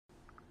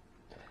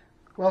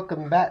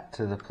Welcome back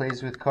to the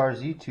Plays with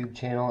Cars YouTube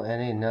channel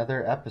and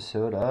another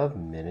episode of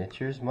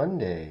Miniatures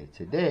Monday.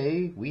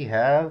 Today we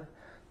have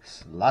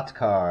slot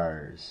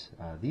cars.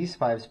 These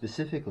 5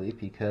 specifically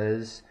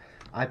because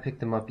I picked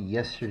them up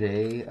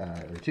yesterday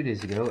or 2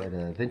 days ago at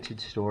a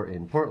vintage store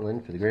in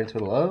Portland for the grand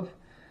total of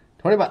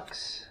 20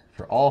 bucks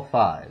for all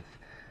 5.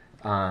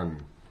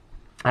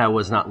 I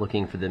was not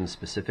looking for them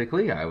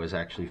specifically. I was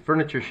actually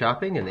furniture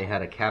shopping, and they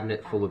had a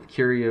cabinet full of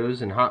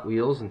curios and Hot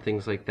Wheels and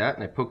things like that,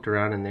 and I poked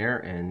around in there,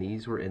 and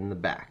these were in the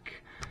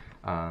back.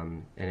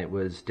 And it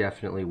was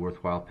definitely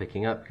worthwhile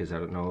picking up, because I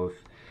don't know if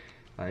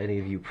any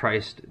of you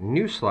priced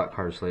new slot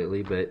cars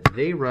lately, but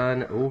they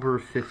run over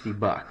 50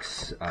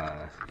 bucks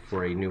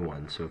for a new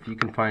one. So if you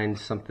can find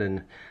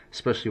something,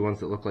 especially ones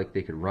that look like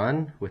they could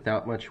run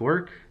without much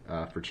work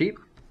for cheap,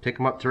 pick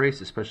them up to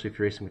race, especially if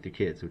you're racing with your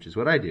kids, which is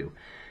what I do.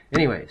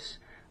 Anyways,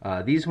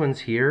 these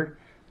ones here,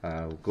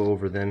 we'll go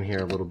over them here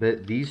a little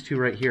bit. These two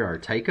right here are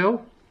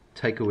Tyco.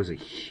 Tyco was a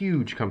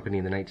huge company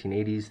in the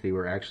 1980s. They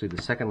were actually the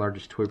second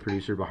largest toy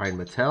producer behind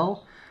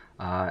Mattel,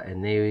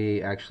 and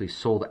they actually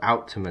sold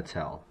out to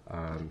Mattel.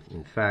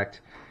 In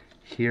fact,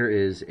 here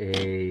is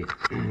a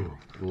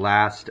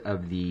last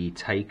of the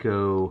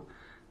Tyco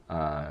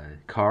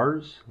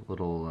cars,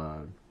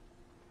 little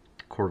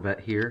Corvette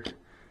here.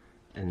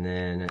 And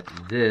then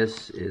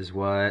this is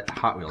what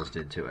Hot Wheels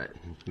did to it,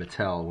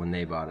 Mattel, when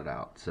they bought it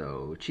out.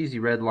 So cheesy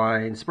red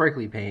line,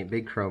 sparkly paint,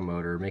 big chrome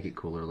motor, make it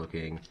cooler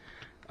looking.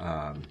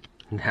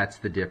 That's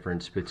the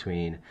difference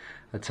between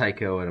a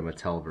Tyco and a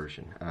Mattel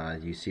version.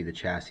 You see the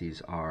chassis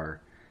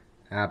are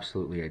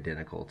absolutely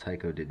identical.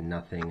 Tyco did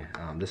nothing.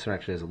 This one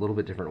actually has a little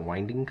bit different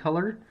winding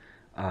color,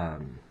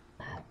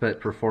 but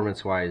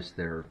performance-wise,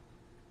 they're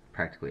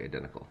practically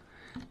identical.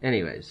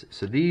 Anyways,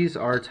 so these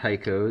are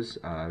Tycos.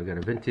 We've got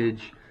a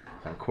vintage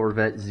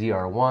Corvette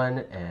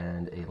ZR1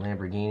 and a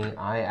Lamborghini.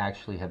 I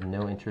actually have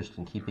no interest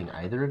in keeping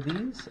either of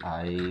these.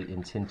 I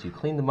intend to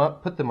clean them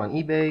up, put them on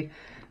eBay,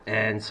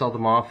 and sell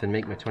them off and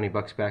make my 20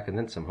 bucks back and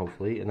then some,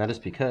 hopefully. And that is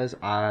because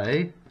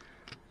I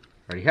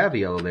already have a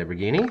yellow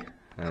Lamborghini.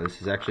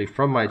 This is actually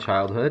from my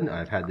childhood.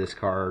 I've had this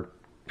car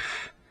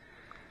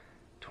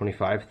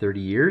 25, 30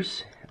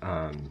 years.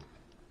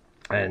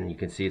 And you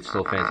can see it's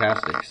still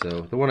fantastic.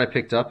 So the one I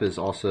picked up is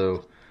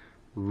also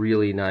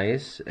really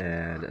nice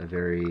and a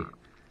very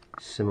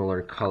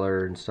similar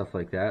color and stuff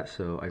like that,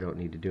 so I don't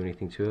need to do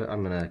anything to it.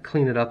 I'm gonna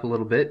clean it up a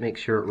little bit, make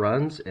sure it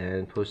runs,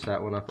 and post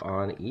that one up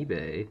on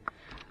eBay.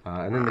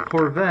 And then the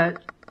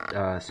Corvette,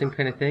 same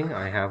kind of thing.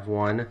 I have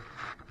one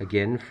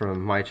again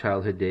from my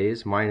childhood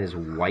days. Mine is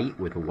white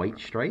with white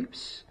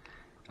stripes.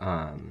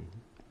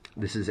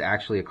 This is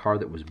actually a car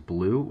that was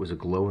blue. It was a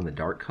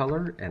glow-in-the-dark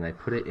color, and I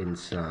put it in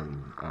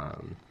some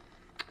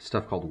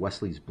stuff called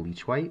Wesley's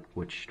Bleach White,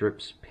 which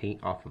strips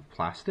paint off of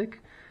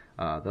plastic.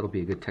 That'll be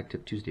a good Tech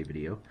Tip Tuesday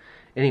video.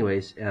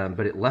 Anyways,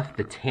 but it left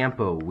the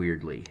tampo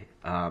weirdly,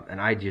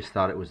 and I just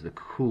thought it was the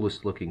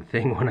coolest looking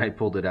thing when I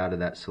pulled it out of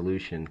that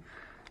solution.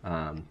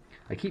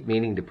 I keep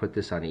meaning to put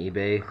this on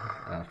eBay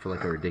for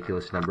like a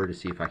ridiculous number to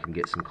see if I can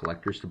get some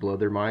collectors to blow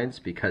their minds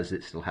because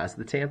it still has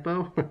the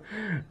tampo,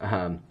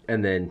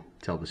 and then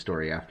tell the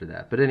story after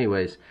that. But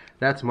anyways,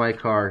 that's my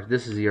car.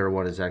 This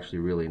ZR1 is actually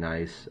really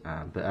nice,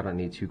 but I don't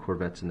need 2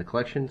 Corvettes in the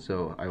collection,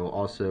 so I will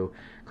also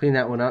clean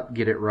that one up,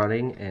 get it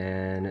running,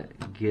 and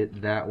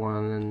get that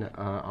one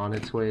on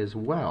its way as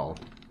well.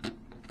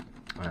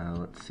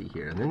 Let's see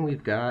here. And then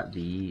we've got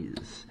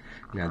these.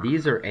 Now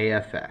these are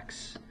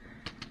AFX.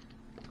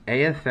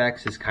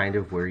 AFX is kind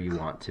of where you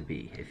want to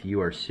be. If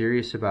you are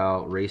serious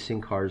about racing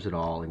cars at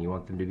all and you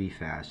want them to be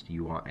fast,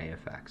 you want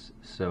AFX.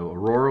 So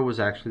Aurora was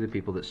actually the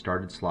people that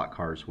started slot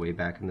cars way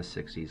back in the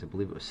 60s. I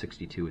believe it was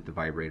 62 with the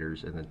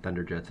vibrators, and then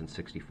Thunderjets in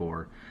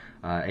 64.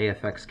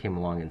 AFX came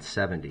along in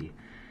 70.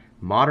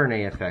 Modern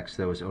AFX,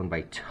 though, is owned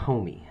by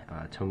Tomy.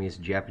 Tomy is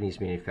a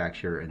Japanese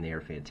manufacturer, and they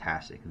are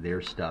fantastic.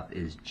 Their stuff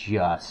is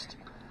just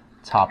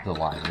top of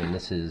the line. I mean,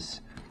 this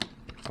is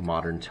a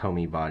modern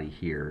Tomy body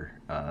here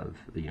of,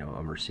 you know,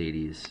 a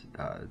Mercedes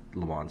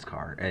Le Mans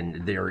car,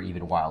 and they're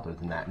even wilder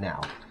than that now.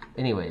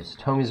 Anyways,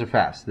 Tomys are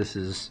fast. This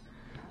is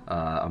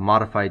a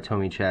modified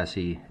Tomy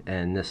chassis,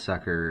 and this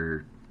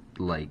sucker,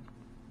 like,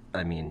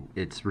 I mean,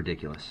 it's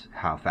ridiculous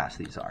how fast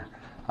these are.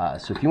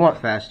 So if you want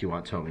fast, you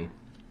want Tomy.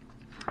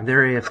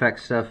 Their AFX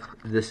stuff,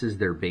 this is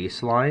their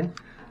baseline,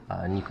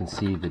 and you can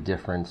see the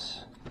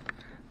difference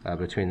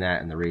between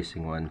that and the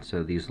racing one.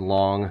 So these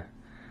long,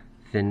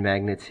 thin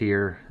magnets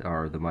here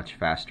are the much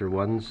faster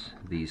ones.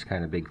 These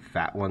kind of big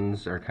fat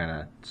ones are kind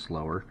of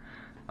slower.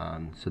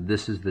 So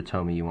this is the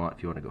Tomy you want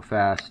if you want to go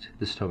fast.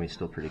 This Tomy is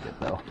still pretty good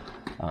though.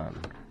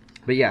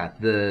 But yeah,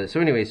 so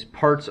anyways,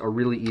 parts are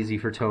really easy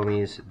for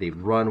Tomys. They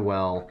run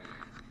well.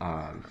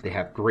 They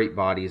have great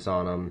bodies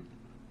on them.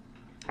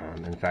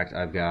 In fact,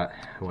 I've got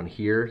one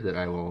here that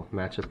I will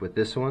match up with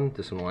this one.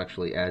 This one will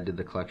actually add to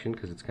the collection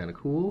because it's kind of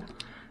cool.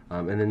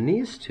 And then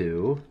these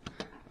two,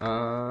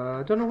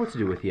 don't know what to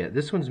do with yet.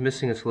 This one's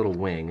missing its little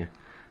wing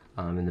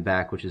in the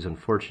back, which is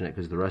unfortunate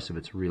because the rest of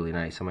it's really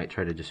nice. I might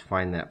try to just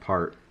find that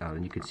part.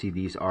 And you can see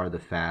these are the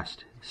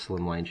fast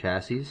slimline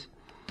chassis.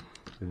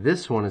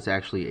 This one is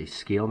actually a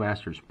Scale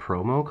Masters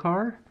promo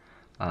car,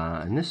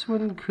 and this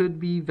one could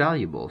be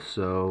valuable.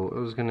 So I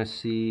was going to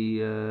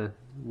see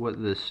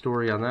what the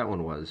story on that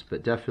one was,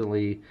 but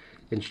definitely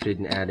interested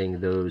in adding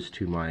those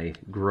to my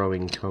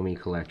growing Tomy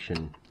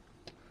collection.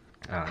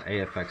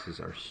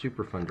 AFXs are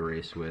super fun to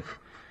race with,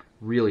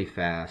 really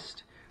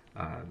fast,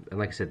 and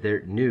like I said,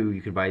 they're new.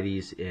 You can buy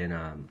these in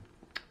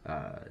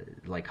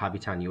like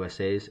Hobbytown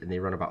USA's, and they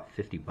run about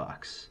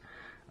 $50.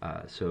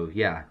 So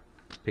yeah,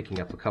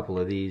 picking up a couple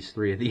of these,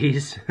 3 of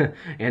these,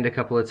 and a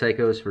couple of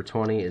Tycos for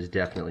 20 is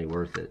definitely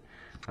worth it.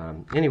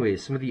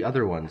 Anyways, some of the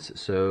other ones.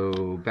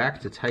 So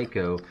back to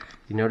Tyco,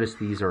 you notice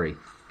these are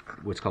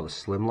what's called a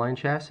slimline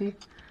chassis.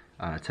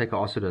 Tyco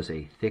also does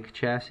a thick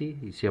chassis.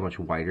 You see how much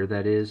wider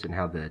that is and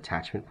how the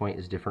attachment point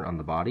is different on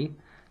the body.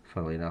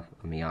 Funnily enough,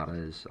 a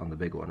Miata is on the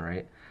big one,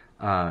 right?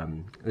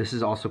 This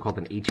is also called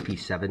an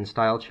HP7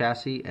 style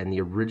chassis, and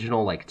the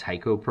original like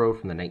Tyco Pro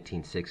from the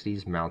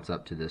 1960s mounts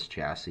up to this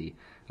chassis.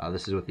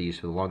 This is what they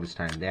used for the longest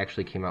time. They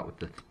actually came out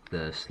with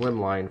the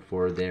slim line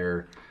for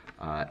their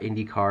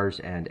Indy cars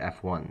and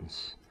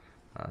F1s,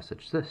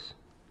 such as this.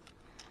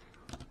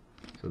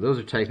 So those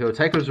are Tyco.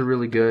 Tycos are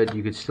really good.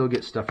 You could still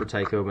get stuff for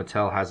Tyco.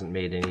 Mattel hasn't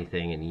made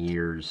anything in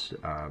years.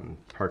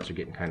 Parts are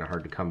getting kind of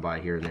hard to come by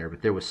here and there,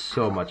 but there was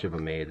so much of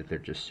them made that they're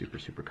just super,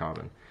 super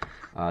common.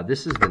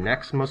 This is the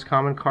next most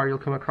common car you'll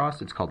come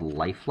across. It's called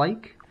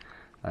Lifelike.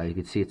 You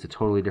can see it's a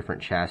totally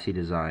different chassis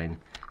design,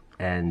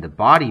 and the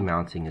body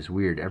mounting is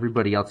weird.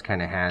 Everybody else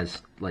kind of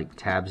has like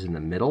tabs in the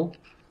middle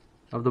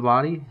of the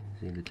body.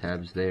 See the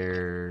tabs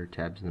there,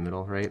 tabs in the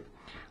middle, right?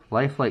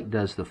 Lifelike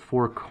does the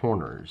 4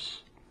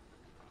 corners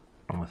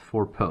with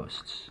 4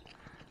 posts.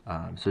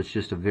 So it's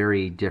just a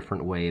very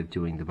different way of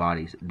doing the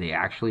bodies. They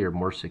actually are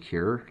more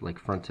secure, like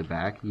front to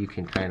back. You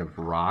can kind of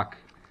rock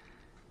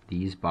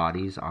these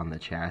bodies on the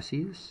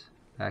chassis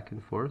back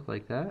and forth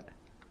like that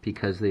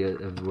because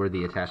of where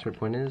the attachment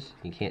point is.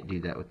 You can't do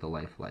that with the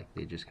Lifelike.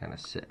 They just kind of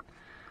sit,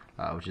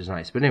 which is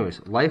nice. But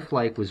anyways,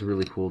 Lifelike was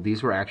really cool.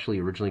 These were actually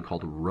originally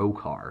called Row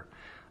Car.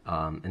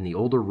 And the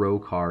older Row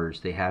cars,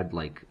 they had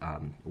like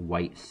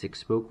white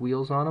 6-spoke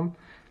wheels on them.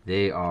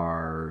 They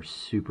are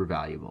super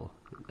valuable,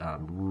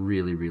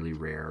 really, really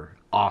rare,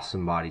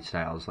 awesome body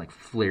styles like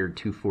flared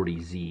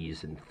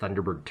 240Zs and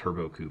Thunderbird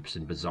Turbo Coupes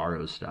and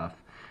Bizarro stuff.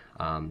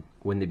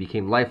 When they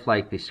became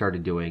Lifelike, they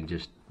started doing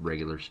just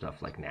regular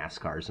stuff like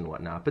NASCARs and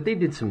whatnot, but they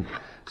did some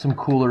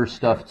cooler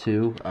stuff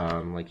too.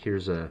 Like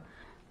here's a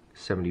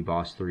 70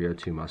 Boss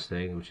 302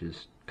 Mustang, which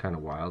is kind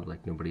of wild,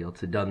 like nobody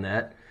else had done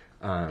that.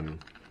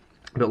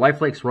 But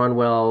Lifelikes run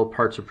well,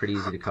 parts are pretty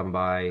easy to come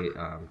by,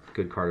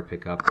 good car to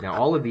pick up. Now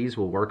all of these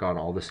will work on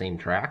all the same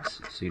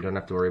tracks, so you don't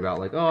have to worry about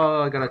like,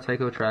 oh, I got a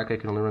Tyco track, I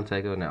can only run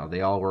Tyco. No,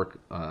 they all work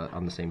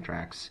on the same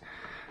tracks.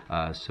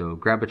 So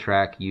grab a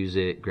track, use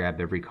it,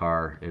 grab every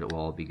car, it will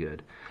all be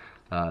good.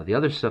 The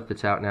other stuff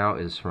that's out now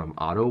is from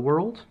Auto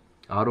World.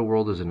 Auto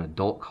World is an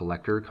adult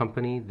collector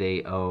company.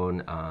 They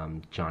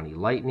own Johnny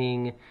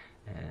Lightning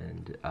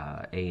and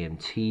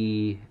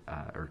AMT,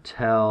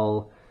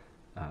 Ertel,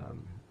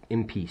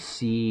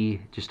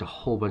 MPC, just a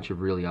whole bunch of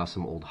really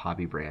awesome old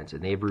hobby brands,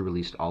 and they've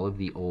re-released all of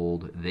the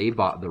old, they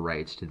bought the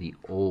rights to the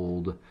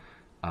old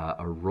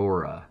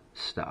Aurora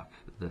stuff,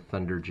 the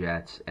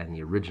Thunderjets and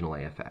the original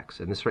AFX.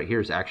 And this right here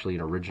is actually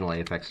an original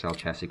AFX style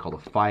chassis called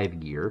a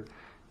 5-gear.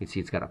 You can see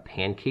it's got a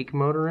pancake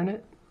motor in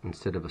it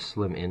instead of a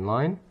slim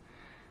inline.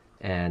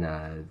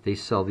 And they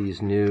sell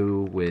these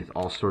new with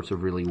all sorts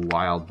of really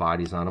wild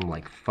bodies on them,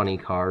 like funny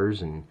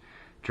cars and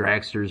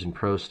dragsters and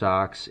pro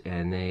stocks,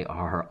 and they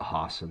are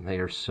awesome. They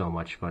are so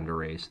much fun to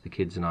race. The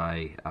kids and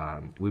I,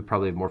 we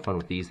probably have more fun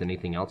with these than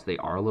anything else. They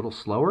are a little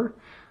slower,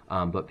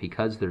 but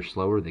because they're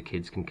slower, the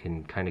kids can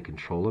kind of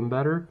control them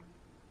better.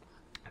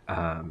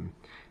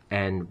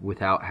 And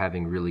without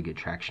having really good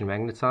traction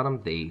magnets on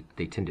them,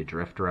 they tend to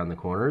drift around the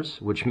corners,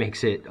 which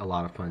makes it a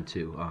lot of fun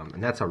too.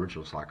 And that's how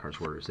original slot cars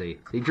were, is they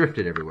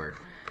drifted everywhere.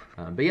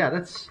 But yeah,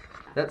 that's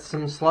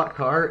some slot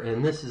car,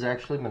 and this is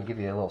actually, I'm going to give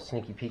you a little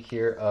sneaky peek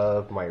here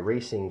of my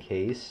racing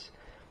case.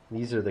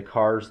 These are the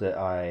cars that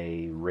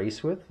I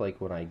race with,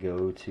 like when I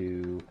go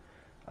to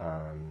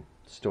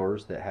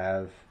stores that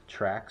have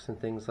tracks and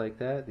things like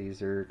that.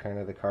 These are kind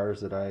of the cars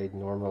that I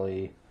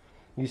normally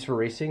use for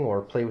racing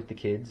or play with the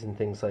kids and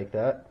things like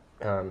that.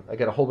 I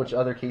got a whole bunch of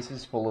other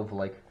cases full of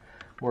like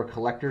more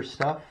collector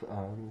stuff.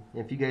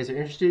 If you guys are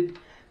interested,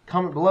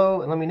 comment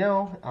below and let me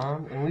know,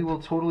 and we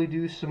will totally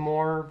do some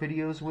more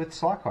videos with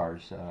slot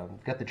cars.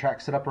 Got the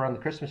track set up around the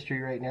Christmas tree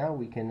right now.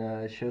 We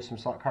can show some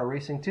slot car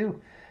racing too,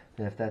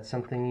 if that's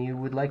something you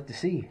would like to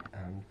see.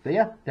 But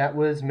yeah, that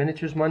was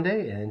Miniatures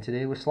Monday, and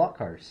today was slot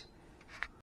cars.